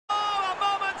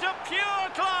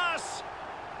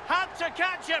to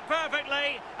catch it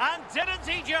perfectly, and didn't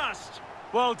he just?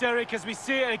 Well, Derek, as we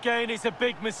see it again, it's a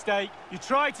big mistake. You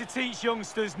try to teach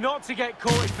youngsters not to get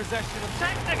caught in possession of...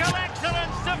 Technical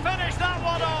excellence to finish that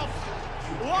one off.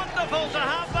 Wonderful to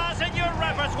have that in your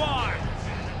repertoire.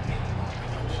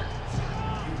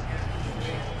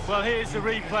 Well, here's the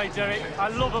replay, Derek. I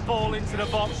love a ball into the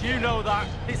box, you know that.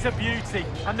 It's a beauty.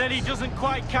 And then he doesn't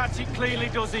quite catch it cleanly,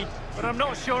 does he? But I'm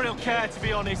not sure he'll care, to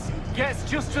be honest. Gets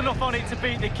just enough on it to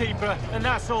beat the keeper, and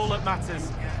that's all that matters.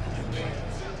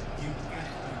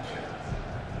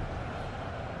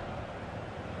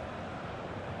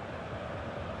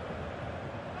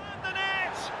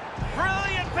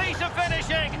 Brilliant piece of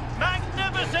finishing.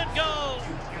 Magnificent goal.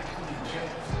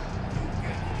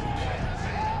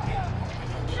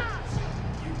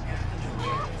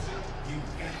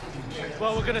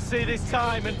 Well, we're going to see this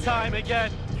time and time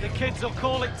again. The kids will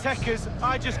call it techers.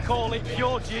 I just call it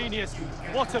pure genius.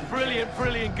 What a brilliant,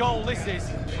 brilliant goal this is.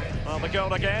 Well, the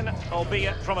goal again,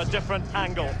 albeit from a different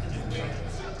angle.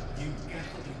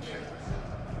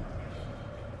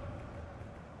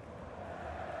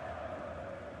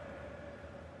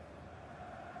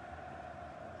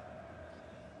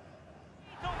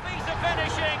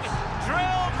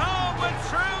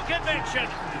 Conviction.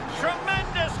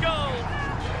 Tremendous goal.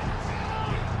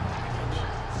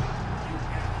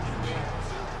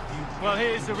 Well,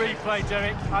 here's the replay,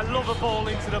 Derek. I love a ball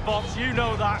into the box, you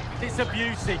know that. It's a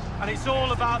beauty, and it's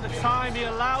all about the time he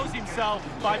allows himself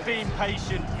by being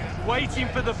patient, waiting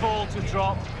for the ball to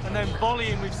drop, and then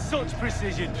volleying with such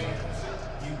precision.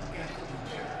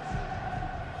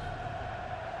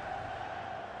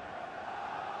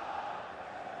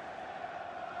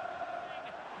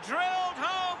 Drilled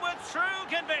home with true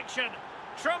conviction.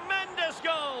 Tremendous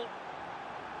goal.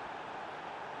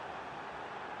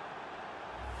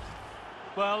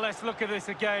 Well, let's look at this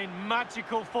again.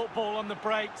 Magical football on the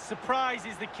break. Surprise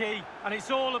is the key, and it's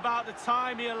all about the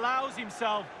time he allows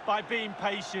himself by being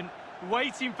patient,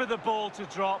 waiting for the ball to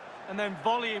drop, and then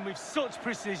volleying with such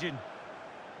precision.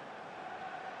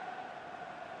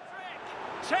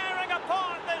 Tearing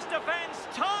apart this defence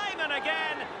time and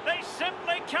again. They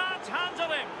simply can't handle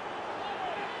him.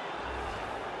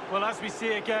 Well, as we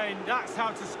see again, that's how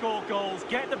to score goals.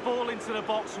 Get the ball into the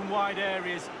box from wide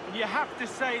areas. And you have to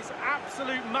say it's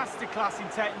absolute masterclass in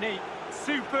technique.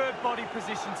 Superb body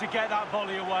position to get that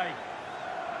volley away.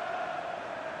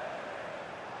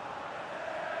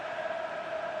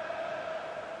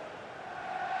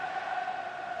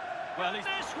 Well, this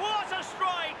was a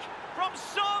strike from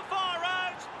so far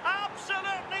out.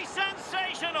 Absolutely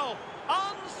sensational.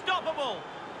 Unstoppable.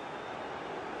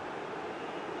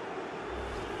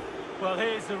 Well,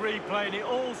 here's the replay, and it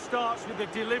all starts with the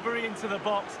delivery into the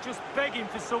box, just begging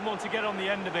for someone to get on the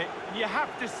end of it. And you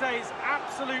have to say it's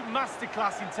absolute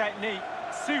masterclass in technique.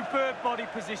 Superb body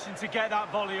position to get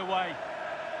that volley away.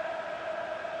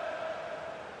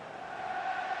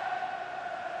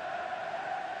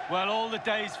 Well, all the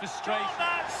day's frustration. Got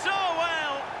that so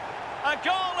well. A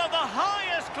goal of the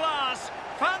highest class.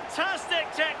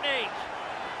 Fantastic technique.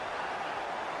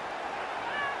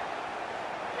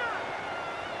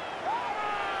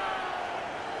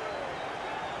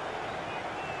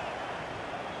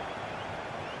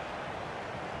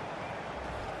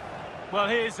 Well,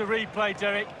 here's the replay,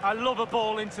 Derek. I love a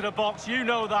ball into the box, you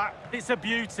know that. It's a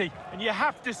beauty. And you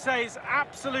have to say it's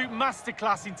absolute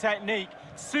masterclass in technique.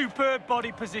 Superb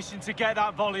body position to get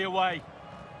that volley away.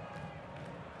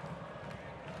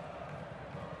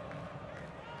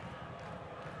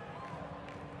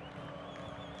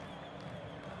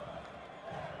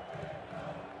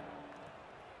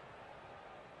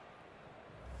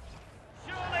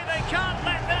 Surely they can't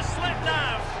let this slip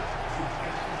now.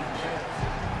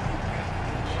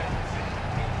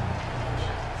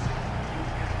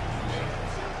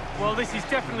 Well, this is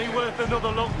definitely worth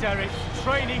another look, Derek.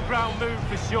 Training ground move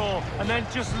for sure. And then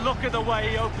just look at the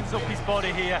way he opens up his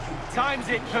body here. Times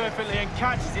it perfectly and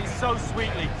catches it so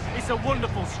sweetly. It's a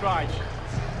wonderful strike.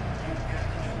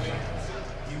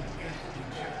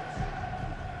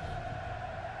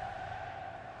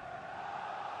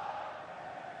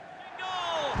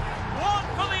 Goal! One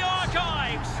for the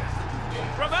archives.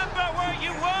 Remember where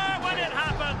you were when it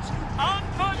happened.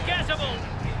 Unforgettable.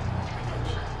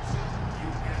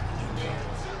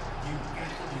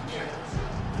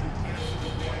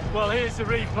 Well, here's the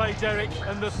replay, Derek,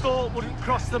 and the thought wouldn't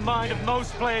cross the mind of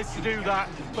most players to do that.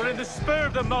 But in the spur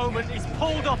of the moment, he's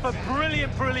pulled off a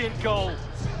brilliant, brilliant goal.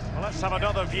 Well, let's have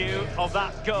another view of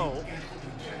that goal.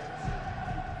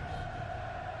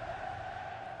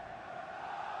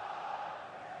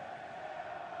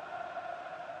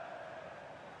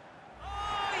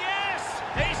 Oh, yes!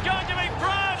 He's going to be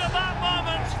proud of that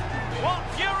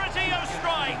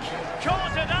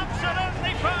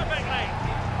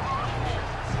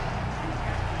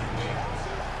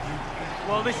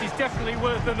Well, this is definitely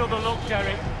worth another look,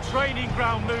 Derek. Training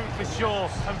ground move for sure.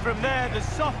 And from there, the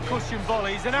soft cushion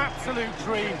volley is an absolute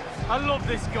dream. I love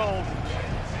this goal.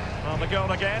 Well, the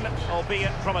goal again,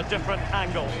 albeit from a different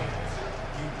angle.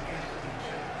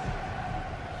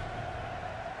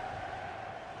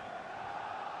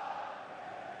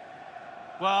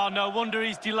 Well, no wonder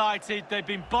he's delighted. They've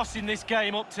been bossing this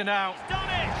game up to now. He's done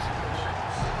it!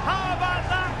 How about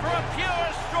that for a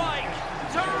pure strike?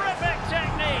 Terrific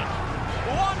technique!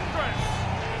 Wondrous!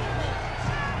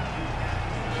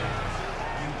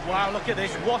 Wow, look at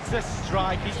this. What a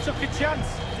strike. He took a chance.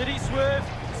 Did he swerve?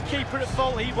 His keeper at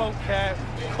fault. He won't care.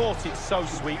 Caught it so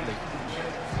sweetly.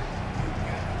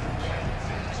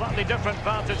 Slightly different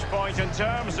vantage point in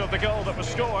terms of the goal that was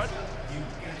scored.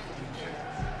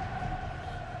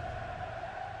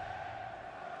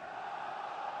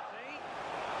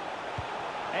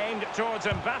 Aimed towards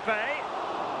Mbappe,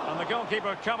 and the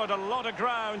goalkeeper covered a lot of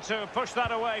ground to push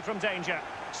that away from danger.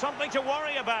 Something to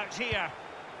worry about here.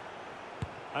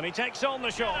 And he takes on the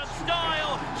shot.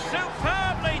 Style,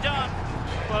 superbly done.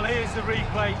 Well, here's the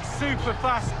replay. Super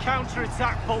fast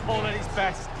counter-attack football at its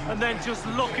best. And then just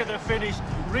look at the finish.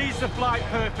 Reads the flight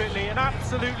perfectly and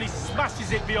absolutely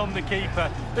smashes it beyond the keeper.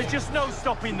 There's just no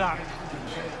stopping that.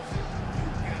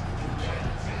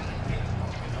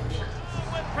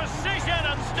 Precision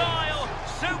and style,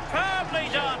 superbly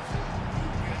done.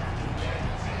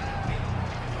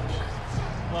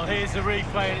 Well, here's the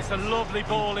replay, and it's a lovely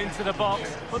ball into the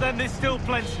box. But then there's still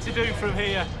plenty to do from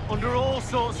here. Under all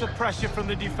sorts of pressure from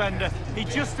the defender, he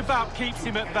just about keeps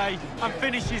him at bay and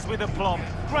finishes with aplomb.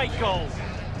 Great goal.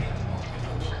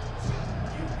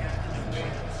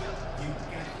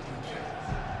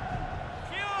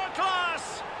 Pure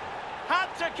class. Had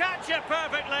to catch it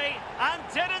perfectly, and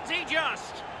didn't he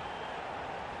just?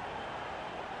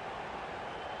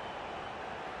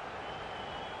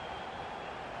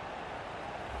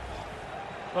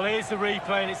 Well, here's the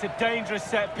replay, and it's a dangerous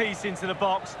set piece into the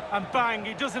box. And bang,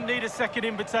 he doesn't need a second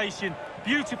invitation.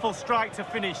 Beautiful strike to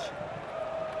finish.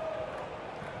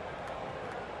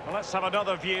 Well, let's have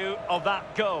another view of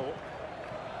that goal.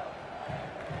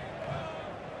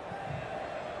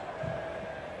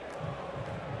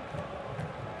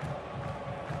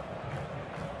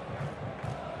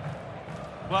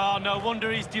 Well, no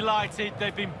wonder he's delighted.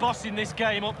 They've been bossing this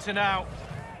game up to now.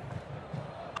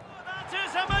 That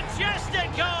is a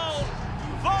majestic goal!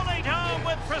 Volleyed home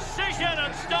with precision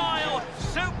and style.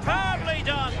 Superbly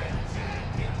done.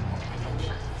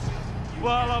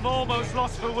 Well, I'm almost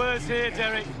lost for words here,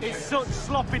 Derek. It's such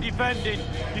sloppy defending.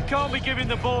 You can't be giving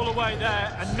the ball away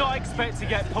there and not expect to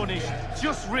get punished.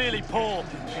 Just really poor.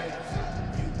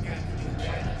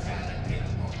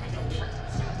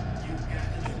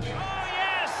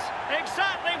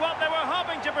 Exactly what they were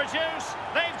hoping to produce.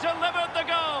 They've delivered the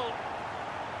goal.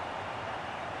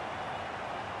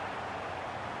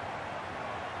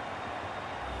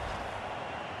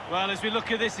 Well, as we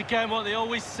look at this again, what they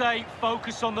always say,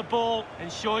 focus on the ball,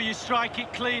 ensure you strike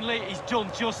it cleanly. He's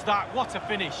done just that. What a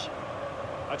finish.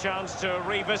 A chance to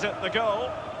revisit the goal.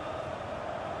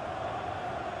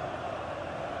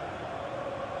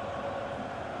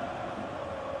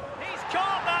 He's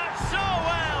caught that so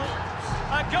well.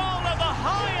 A goal of the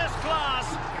highest class.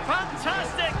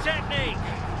 Fantastic technique.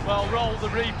 Well, roll the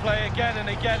replay again and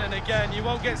again and again. You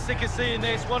won't get sick of seeing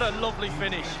this. What a lovely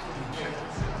finish.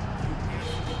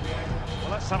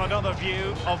 Well, let's have another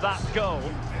view of that goal. To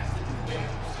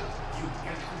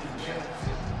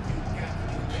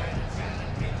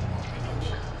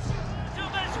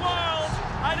this world,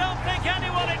 I don't think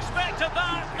anyone expected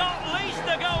that, not least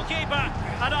the goalkeeper.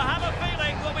 And I have a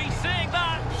feeling we'll be seeing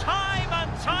that time and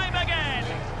time again.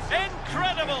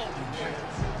 Incredible.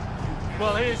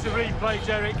 Well, here's the replay,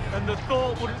 Derek, and the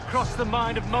thought wouldn't cross the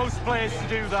mind of most players to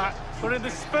do that. But in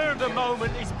the spur of the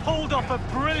moment, he's pulled off a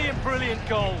brilliant, brilliant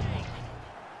goal.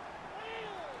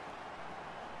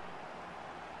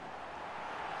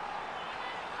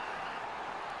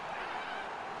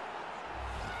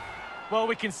 Well,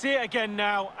 we can see it again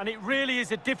now, and it really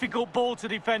is a difficult ball to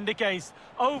defend against.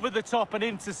 Over the top and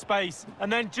into space. And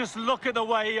then just look at the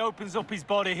way he opens up his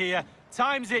body here.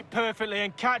 Times it perfectly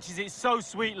and catches it so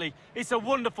sweetly. It's a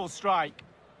wonderful strike.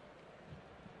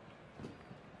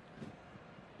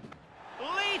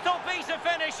 Lethal piece of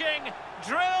finishing.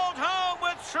 Drilled home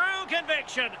with true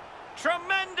conviction.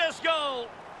 Tremendous goal.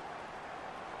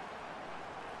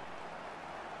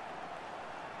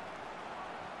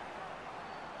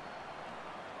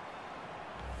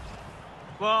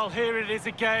 Well, here it is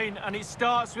again, and it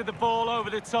starts with the ball over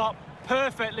the top,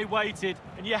 perfectly weighted.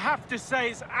 And you have to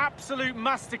say it's absolute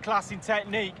masterclass in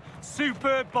technique.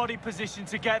 Superb body position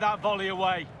to get that volley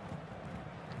away.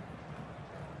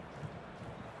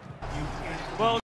 Well,